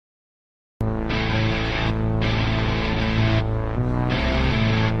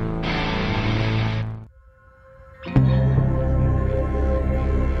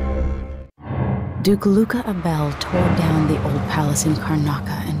Duke Luca Abel tore down the old palace in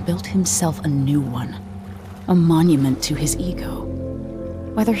Karnaca and built himself a new one. A monument to his ego.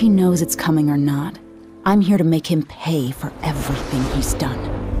 Whether he knows it's coming or not, I'm here to make him pay for everything he's done.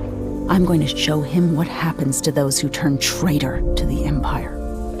 I'm going to show him what happens to those who turn traitor to the Empire.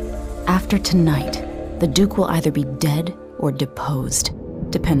 After tonight, the Duke will either be dead or deposed,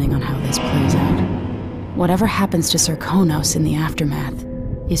 depending on how this plays out. Whatever happens to Sir Konos in the aftermath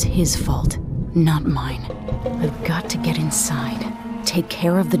is his fault, not mine. I've got to get inside, take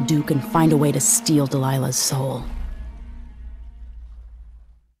care of the Duke, and find a way to steal Delilah's soul.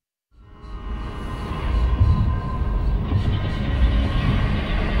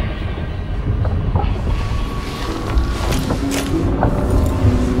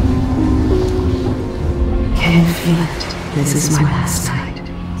 Can feel it. This is my last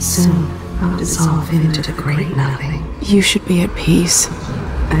night. Soon, I'll dissolve into the great nothing. You should be at peace.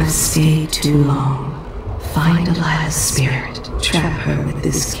 I've stayed too long. Find Delilah's spirit. Trap her with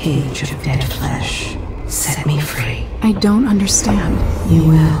this cage of dead flesh. Set me free. I don't understand. You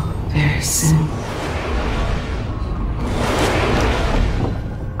will, very soon.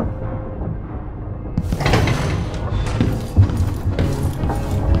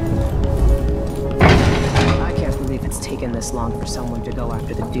 This long for someone to go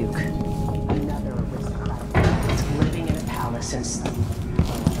after the Duke. Another aristocrat is living in a palace and studying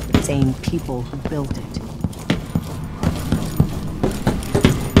the same people who built it.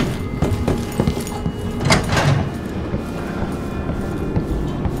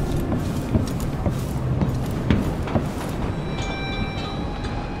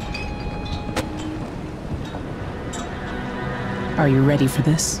 Are you ready for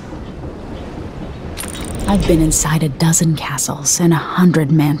this? I've been inside a dozen castles and 100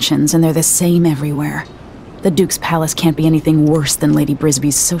 mansions, and they're the same everywhere. The Duke's palace can't be anything worse than Lady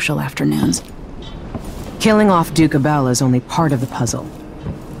Brisby's social afternoons. Killing off Duke Abel is only part of the puzzle.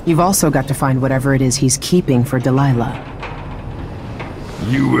 You've also got to find whatever it is he's keeping for Delilah.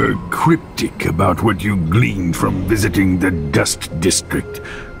 You were cryptic about what you gleaned from visiting the Dust District,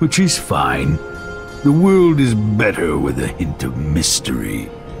 which is fine. The world is better with a hint of mystery.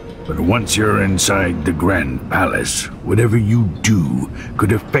 But once you're inside the Grand Palace, whatever you do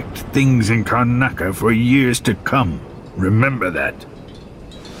could affect things in Karnaca for years to come. Remember that.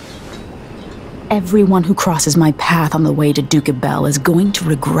 Everyone who crosses my path on the way to Duke Abel is going to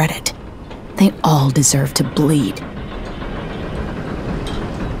regret it. They all deserve to bleed.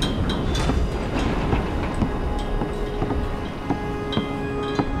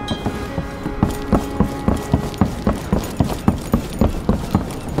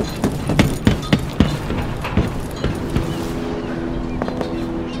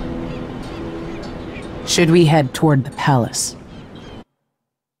 Should we head toward the palace?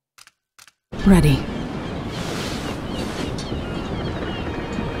 Ready.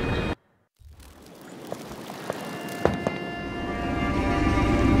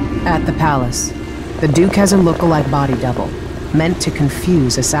 At the palace, the Duke has a lookalike body double, meant to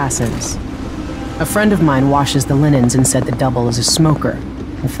confuse assassins. A friend of mine washes the linens and said the double is a smoker,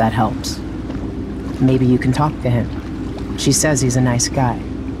 if that helps. Maybe you can talk to him. She says he's a nice guy.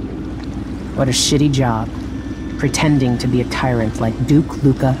 What a shitty job, pretending to be a tyrant like Duke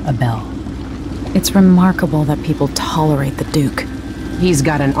Luca Abel. It's remarkable that people tolerate the Duke. He's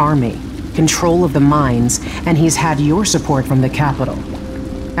got an army, control of the mines, and he's had your support from the capital.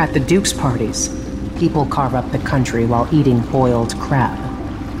 At the Duke's parties, people carve up the country while eating boiled crab.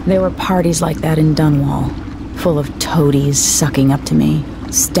 There were parties like that in Dunwall, full of toadies sucking up to me,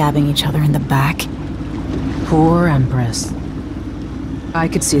 stabbing each other in the back. Poor Empress. I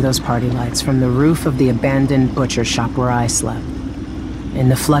could see those party lights from the roof of the abandoned butcher shop where I slept, in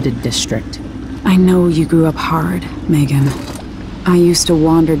the flooded district. I know you grew up hard, Megan. I used to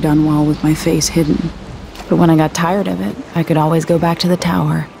wander Dunwall with my face hidden, but when I got tired of it, I could always go back to the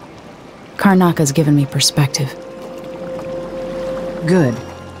tower. Karnaca's given me perspective. Good.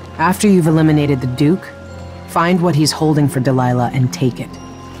 After you've eliminated the Duke, find what he's holding for Delilah and take it.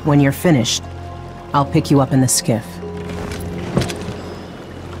 When you're finished, I'll pick you up in the skiff.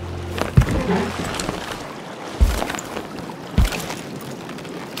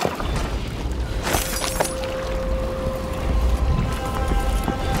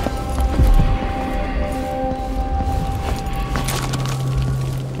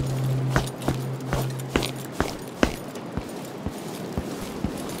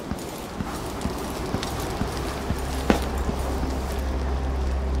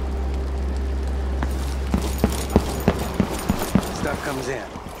 Comes in.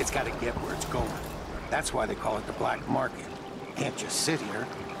 It's got to get where it's going. That's why they call it the black market. Can't just sit here.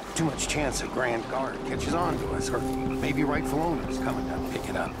 Too much chance a Grand Guard catches on to us, or maybe rightful owners coming to pick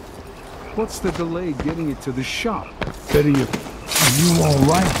it up. What's the delay getting it to the shop? Betty, are you all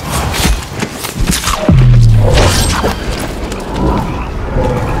right?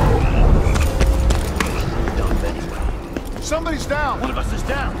 Somebody's down! One of us is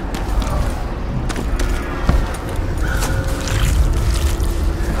down!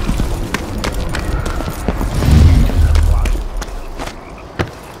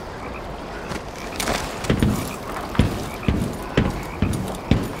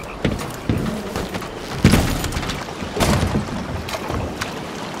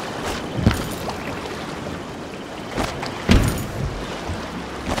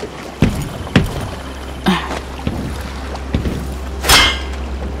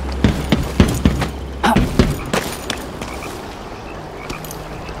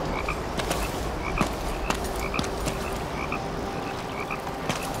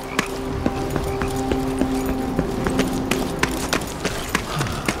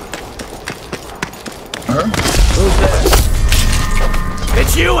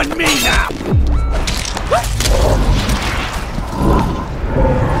 It's you and me now!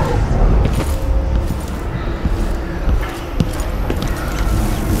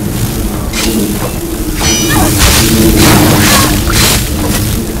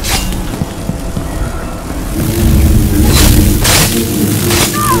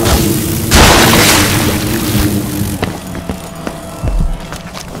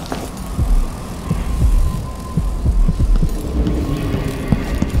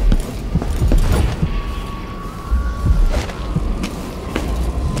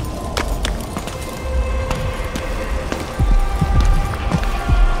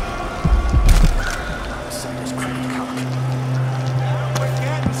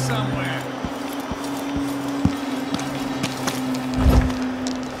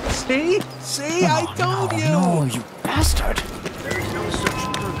 See? I told you! No, you bastard! There's no such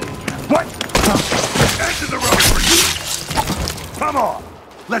thing. What? Enter the road for you! Come on!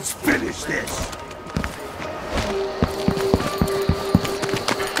 Let's finish this!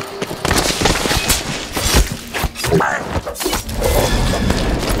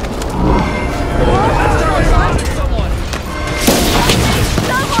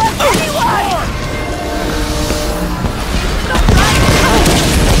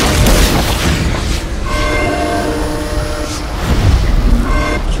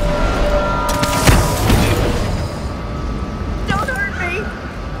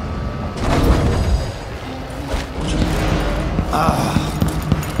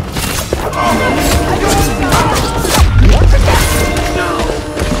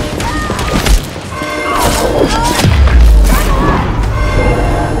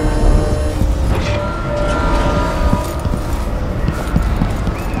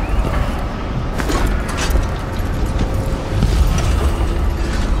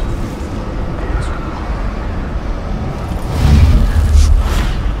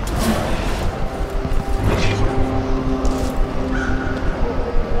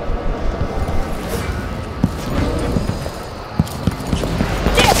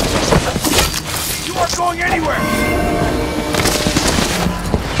 Going anywhere!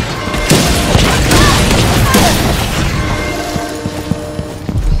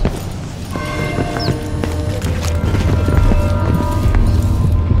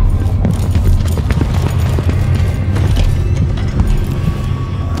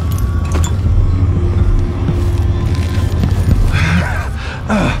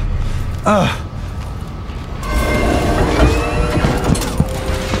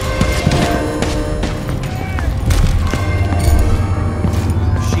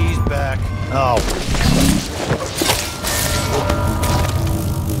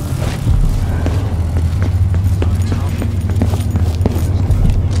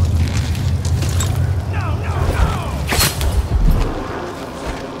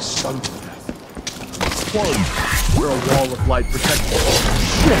 We're a wall of light protecting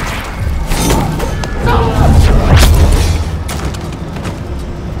us. Shit!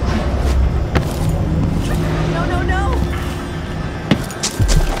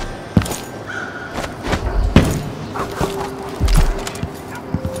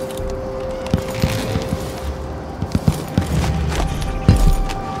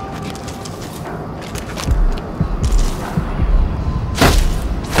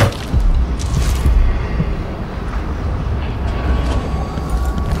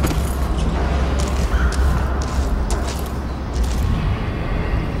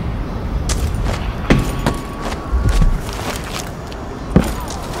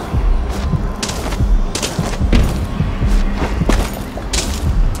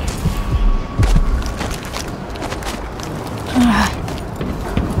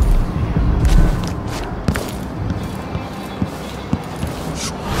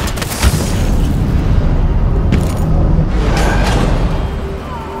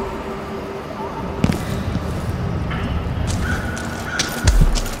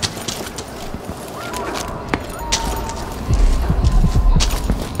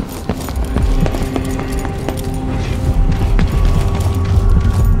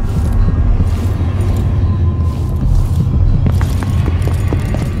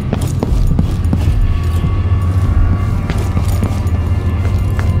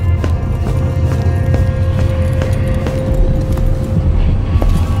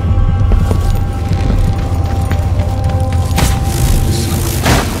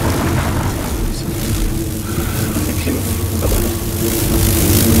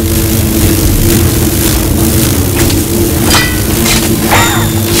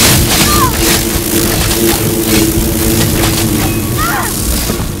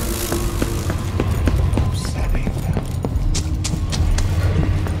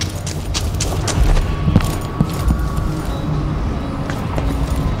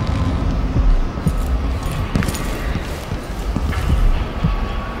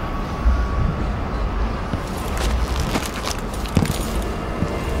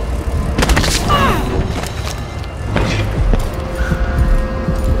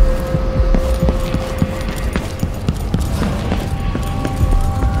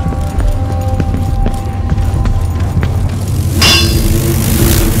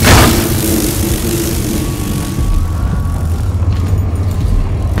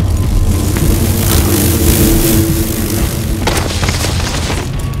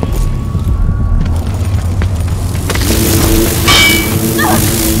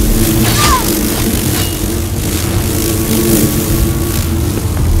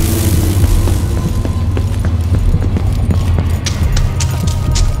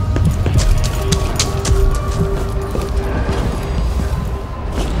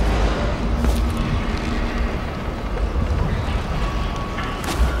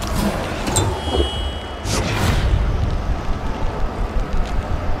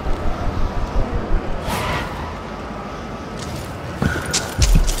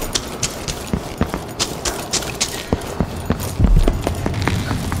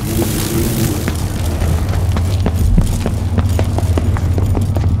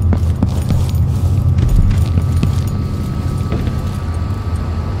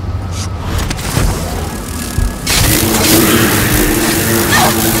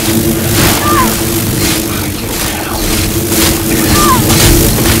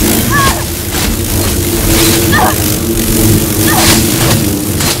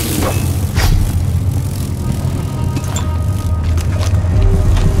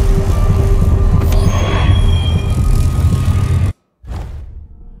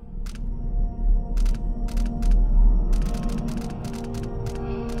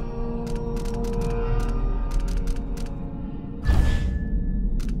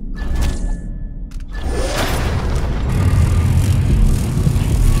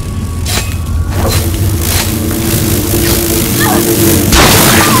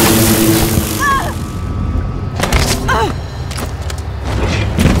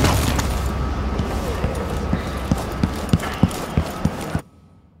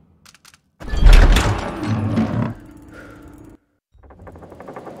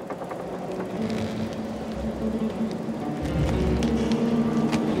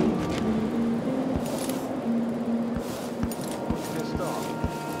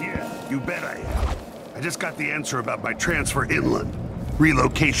 You bet I am. I just got the answer about my transfer inland.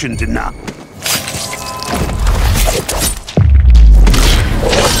 Relocation denied.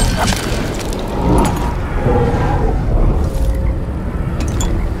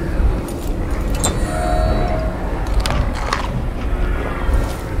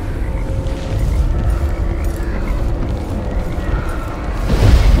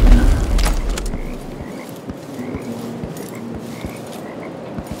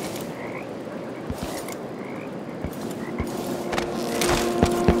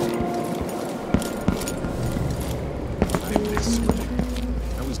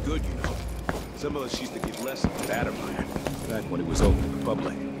 Some of us used to get lessons at Arkane, back when it was open to the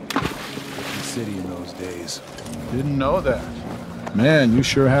public. The city in those days. Didn't know that. Man, you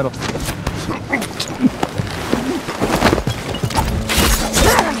sure had a...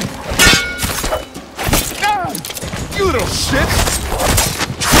 You little shit!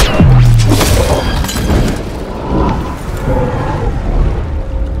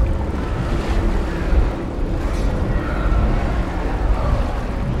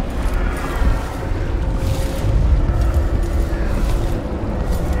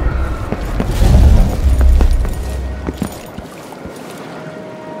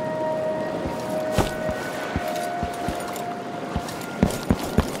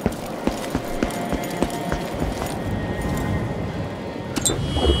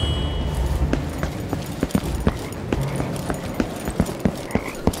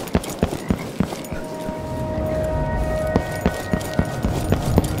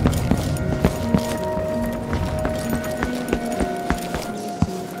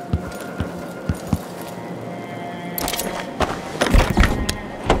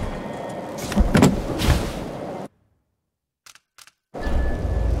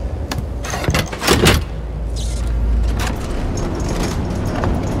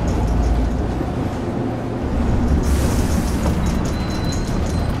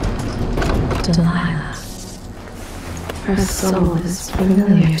 Delilah. Her soul is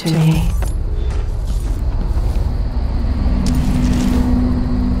familiar to me.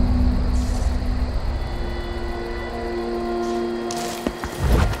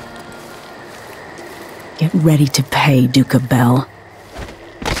 Get ready to pay, Duke of Bell.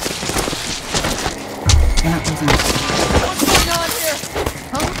 What's going on here?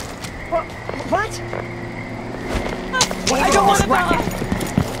 Huh? What? I don't want to die!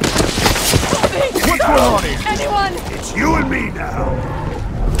 What's going on here? Anyone! It's you and me now.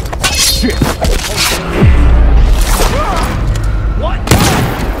 Shit! What?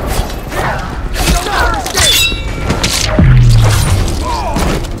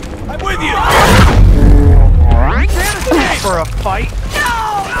 I'm with you! For a fight? No!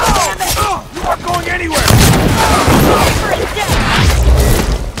 You aren't going anywhere!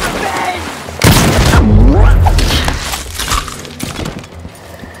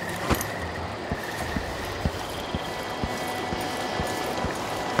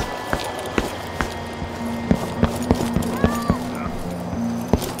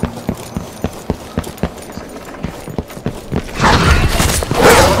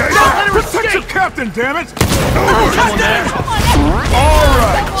 Protect your captain, damn it!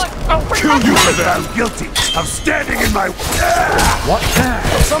 Alright! I'll kill you for that! I'm guilty of standing in my... What?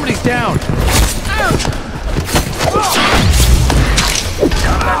 Somebody's down!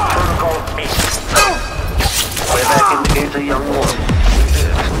 Combat protocol 8. Weather indicates a young woman.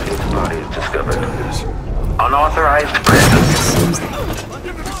 Its body is discovered. Unauthorized presence.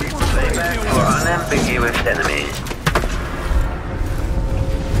 Playback for unambiguous enemy.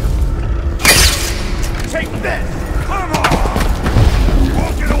 Take this! Come on! You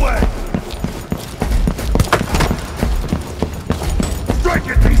won't get away! Strike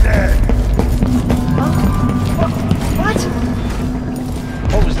at me then! What?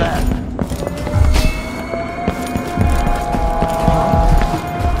 What was that?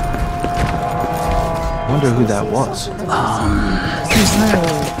 Wonder who that was.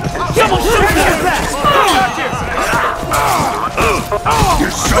 Someone shoot that!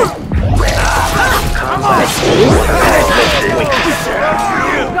 You're so...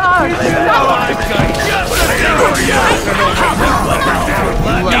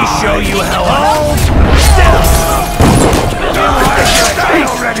 Let me show you how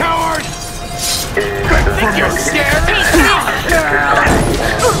Coward! Think you're scared?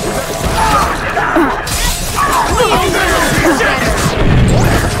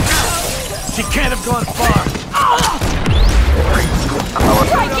 She can't have gone far.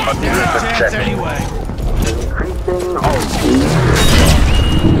 Chance anyway.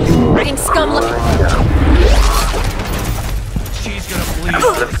 Freaking scum looking. She's gonna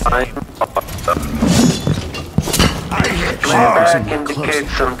bleed. Identifying Playback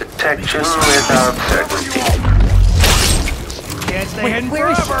indicates some detection without certainty. Can't stay hidden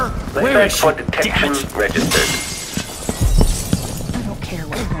forever. Playback for detection registered. I don't care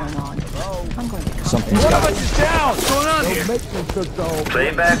what's going on. I'm going to Something's got us down. What's going on here?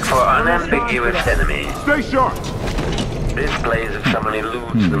 Playback for unambiguous enemy. Stay sharp. Displays if someone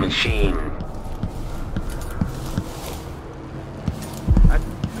eludes the machine.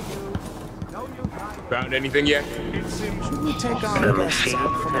 Found anything yet? The machine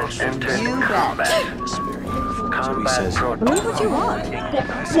has entered combat. Combat protocol. What do you want?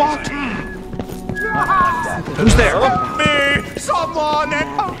 Who's there? Me! Someone! And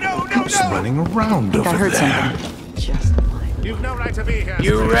oh no, no, Who's running around over I heard there? something. Just a line. You've no right to be here.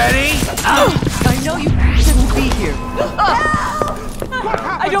 You ready? I know you shouldn't be here.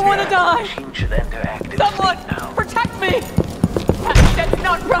 I don't want to die. Machine should enter active Someone state now. protect me. That's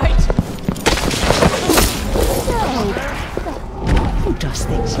not right. Who does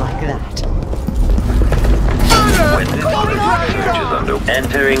things like that? When this switch is under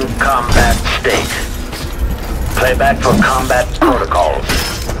entering combat state. Playback for combat protocols.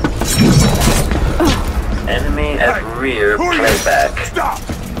 Enemy at rear playback. Stop!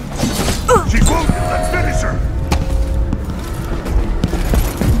 She's wounded. Let's finish her.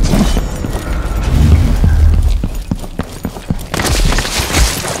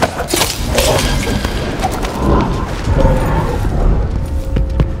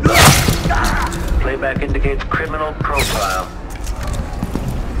 Playback indicates criminal profile.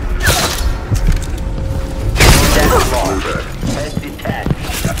 Death revolver. Head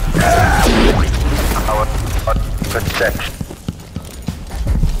detached. Power protection.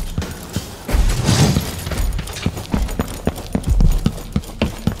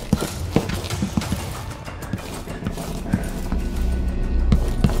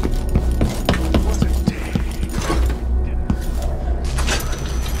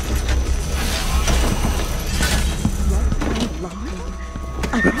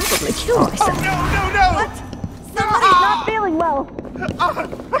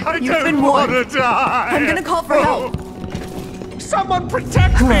 You've been warned. Die. I'm gonna call for help. Someone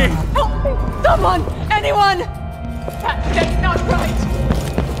protect me! Help me! Someone! Anyone! That's not right!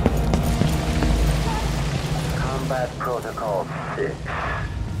 Combat protocol 6.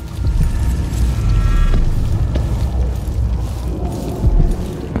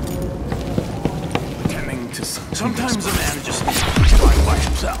 Tending to sometimes a man just needs to be fine by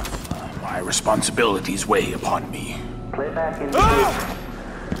himself. My responsibilities weigh upon me. Playback indicates.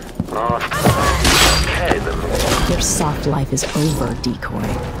 Okay, then. Your soft life is over, decoy.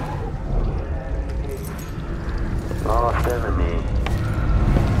 Lost enemy.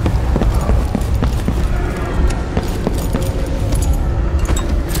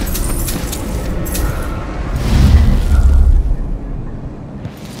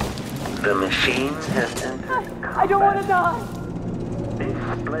 The machine has entered. I don't want to die.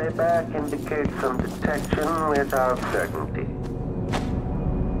 This playback indicates some detection without certainty.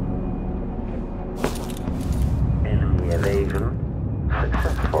 Enemy evasion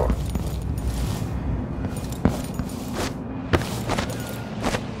successful.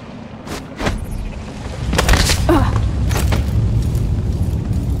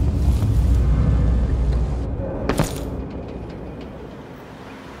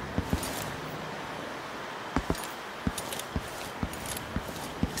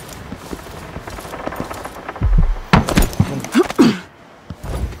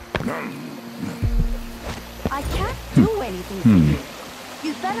 I can't do anything for you.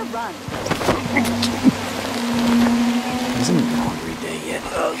 You better run. Isn't it a hungry day yet?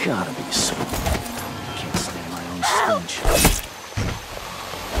 Gotta be soon. Can't stand my own stench.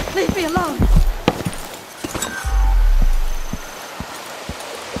 Leave me alone.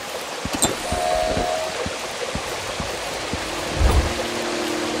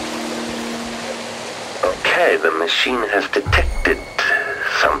 Okay, the machine has detected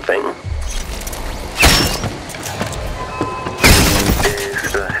something.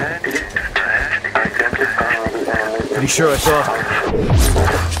 Pretty sure I saw.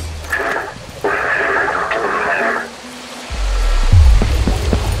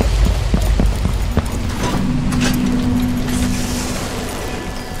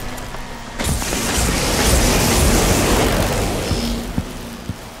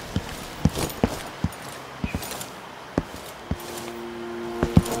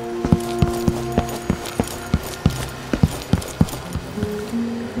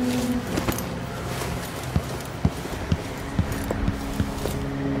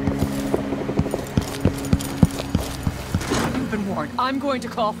 I'm going to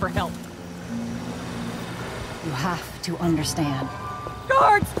call for help. You have to understand.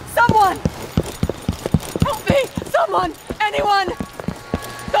 Guards! Someone! Help me! Someone! Anyone!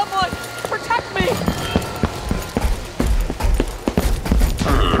 Someone! Protect me!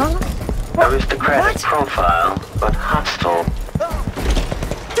 Aristocratic profile, but hostile.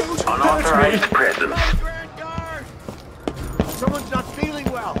 Unauthorized presence. Someone's not feeling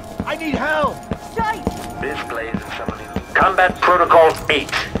well. I need help. This place is somebody. Combat Protocol 8.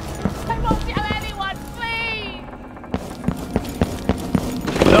 I won't tell anyone, please!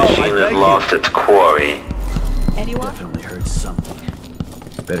 Machine has lost its quarry. Anyone? Definitely heard something.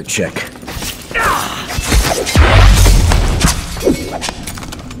 Better check.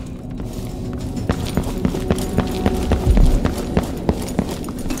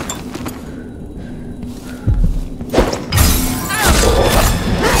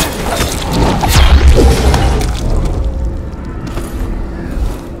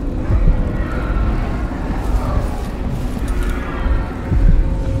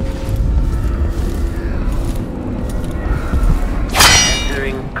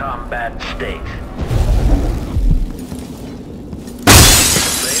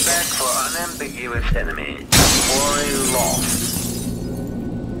 Enemy. Quarry lost.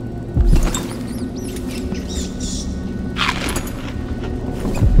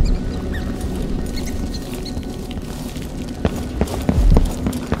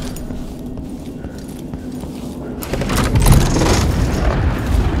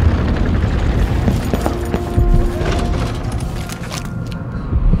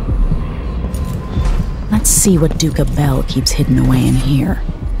 Let's see what Duca Bell keeps hidden away in here.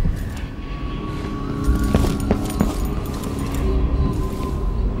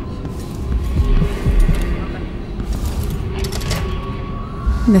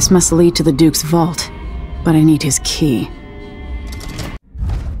 This must lead to the Duke's vault, but I need his key.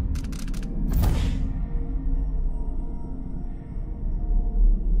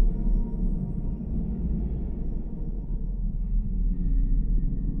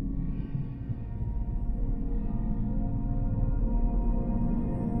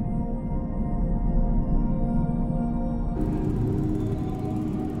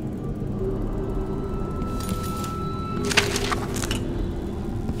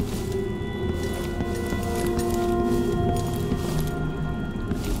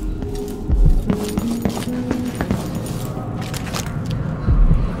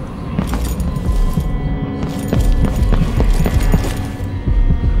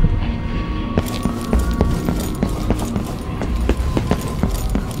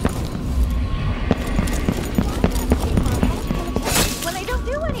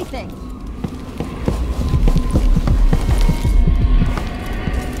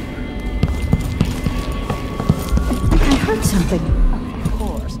 Of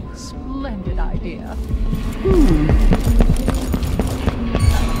course. Splendid idea.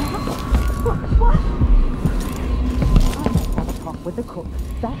 What? I have a talk with the cook.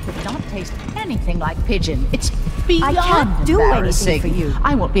 That did not taste anything like pigeon. It's beyond I can't do anything embarrassing. for you.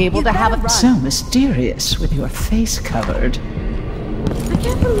 I won't be able You to have better it run. so mysterious with your face covered. I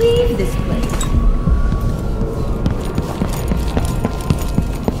can't believe this place.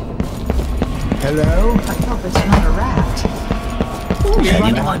 Hello? I hope it's not a rat. Who's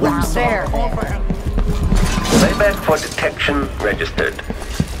running around there? Playback for detection registered.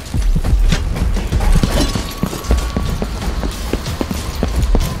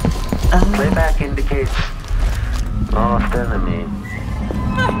 Playback indicates lost enemy.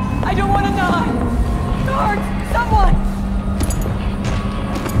 I don't want to die! Guards! Someone!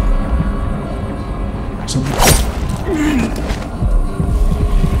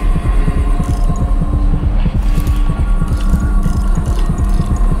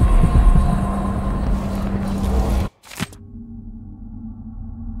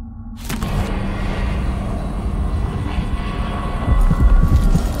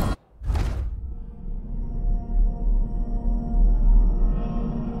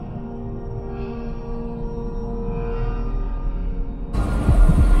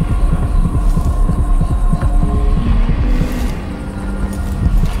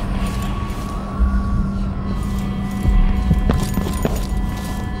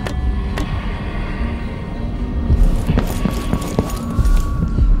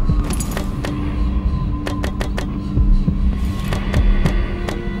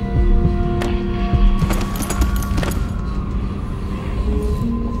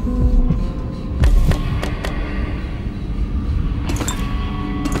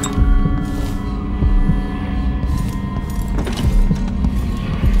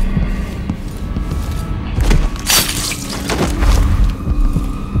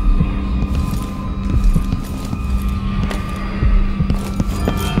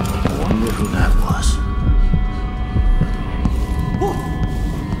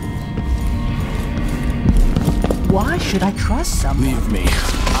 Trust someone. Leave me. I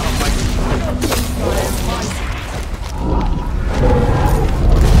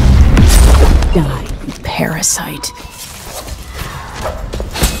don't like Die, you parasite.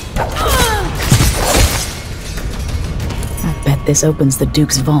 I bet this opens the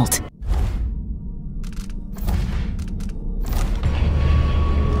Duke's vault.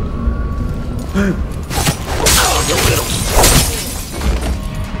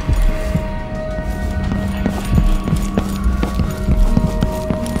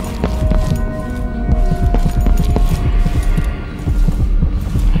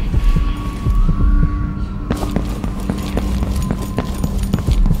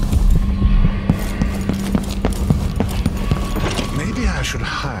 Maybe I should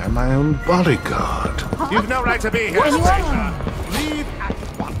hire my own bodyguard. You've no right to be here, stranger. Leave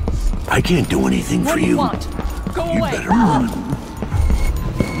at once. I can't do anything What for do you you. want? Go You away. better run.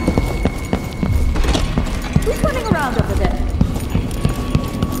 Who's running around over there?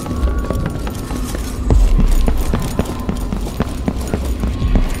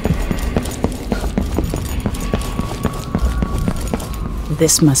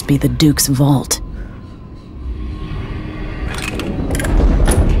 This must be the Duke's vault.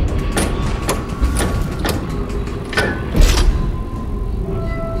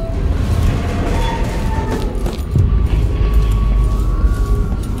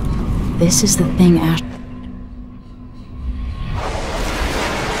 This is the thing Ash...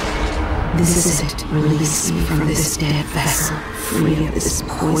 This is it. Release me from this dead vessel, free of this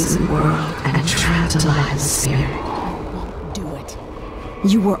poison world, and trapped alive spirit. Do it.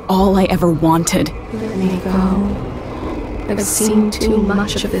 You were all I ever wanted. Let me go. I've seen too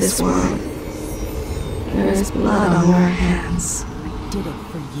much of this world. There is blood on your hands. I did it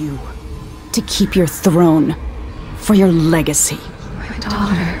for you. To keep your throne. For your legacy. My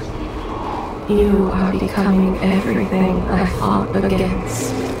daughter, you are becoming everything I fought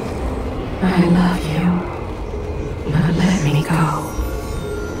against. I love you, but let me go.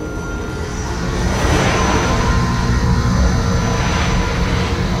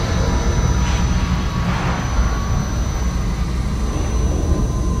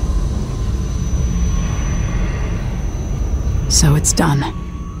 So it's done.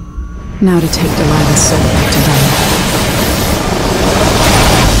 Now to take Delilah's soul back to them.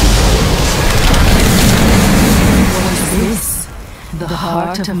 The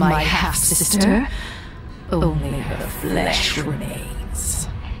heart of my half-sister? Only her flesh remains.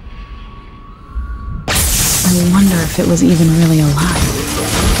 I wonder if it was even really alive.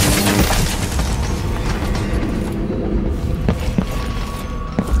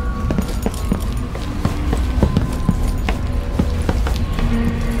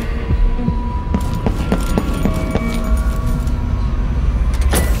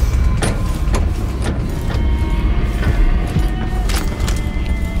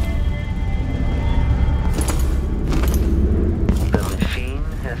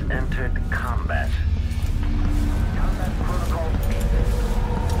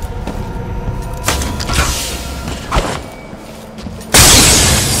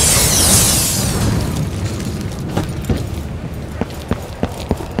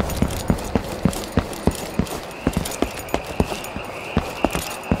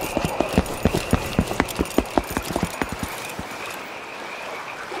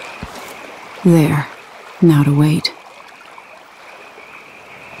 There. Now to wait.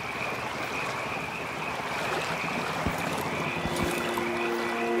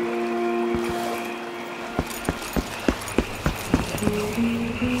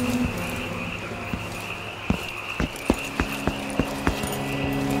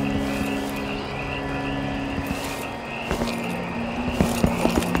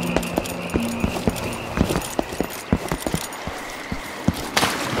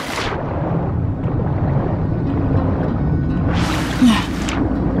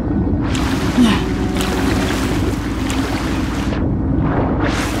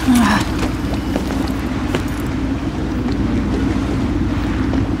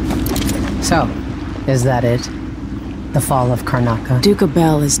 So, is that it? The fall of Karnaca? Duke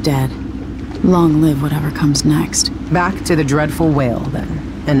Abel is dead. Long live whatever comes next. Back to the dreadful whale, then,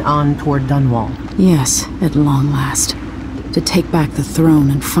 and on toward Dunwall. Yes, at long last. To take back the throne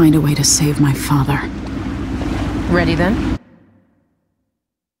and find a way to save my father. Ready then?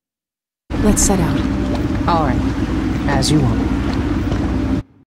 Let's set out. All right. As you want.